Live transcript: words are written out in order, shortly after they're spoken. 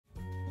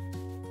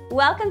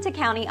Welcome to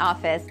County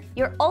Office,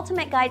 your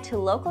ultimate guide to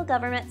local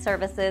government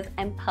services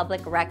and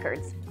public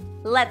records.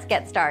 Let's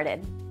get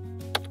started.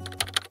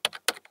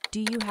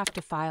 Do you have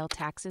to file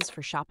taxes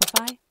for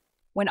Shopify?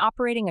 When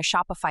operating a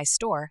Shopify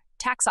store,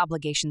 tax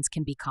obligations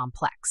can be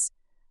complex.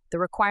 The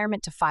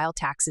requirement to file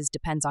taxes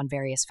depends on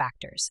various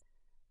factors.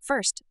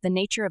 First, the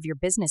nature of your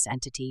business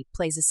entity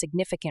plays a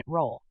significant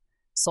role.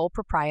 Sole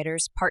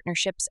proprietors,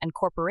 partnerships, and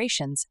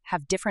corporations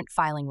have different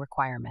filing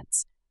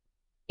requirements.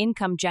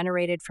 Income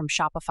generated from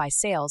Shopify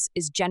sales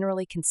is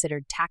generally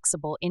considered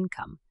taxable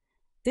income.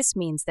 This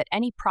means that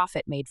any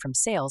profit made from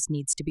sales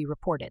needs to be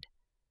reported.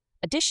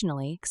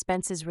 Additionally,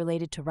 expenses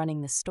related to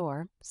running the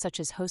store, such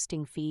as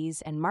hosting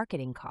fees and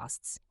marketing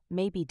costs,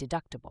 may be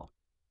deductible.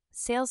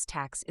 Sales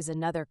tax is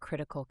another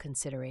critical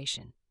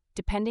consideration.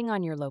 Depending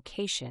on your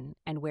location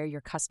and where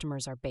your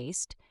customers are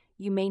based,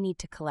 you may need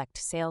to collect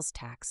sales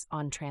tax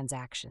on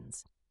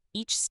transactions.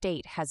 Each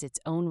state has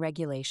its own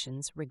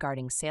regulations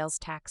regarding sales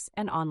tax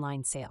and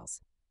online sales.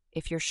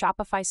 If your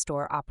Shopify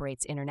store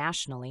operates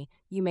internationally,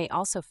 you may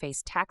also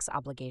face tax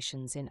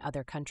obligations in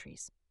other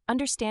countries.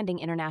 Understanding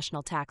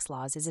international tax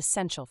laws is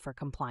essential for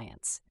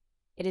compliance.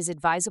 It is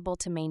advisable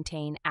to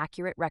maintain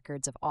accurate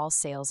records of all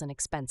sales and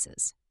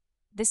expenses.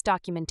 This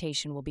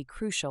documentation will be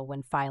crucial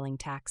when filing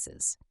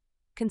taxes.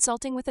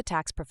 Consulting with a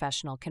tax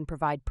professional can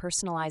provide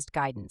personalized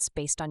guidance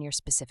based on your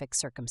specific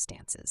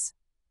circumstances.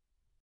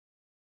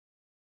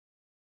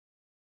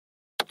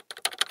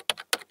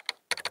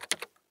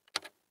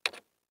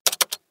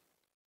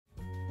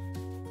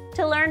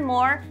 To learn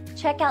more,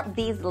 check out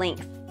these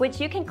links, which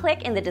you can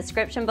click in the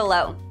description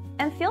below.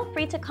 And feel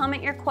free to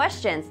comment your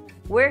questions.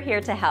 We're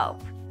here to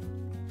help.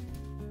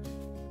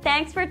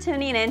 Thanks for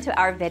tuning in to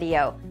our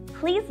video.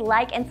 Please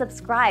like and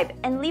subscribe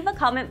and leave a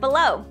comment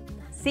below.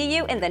 See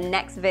you in the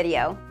next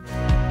video.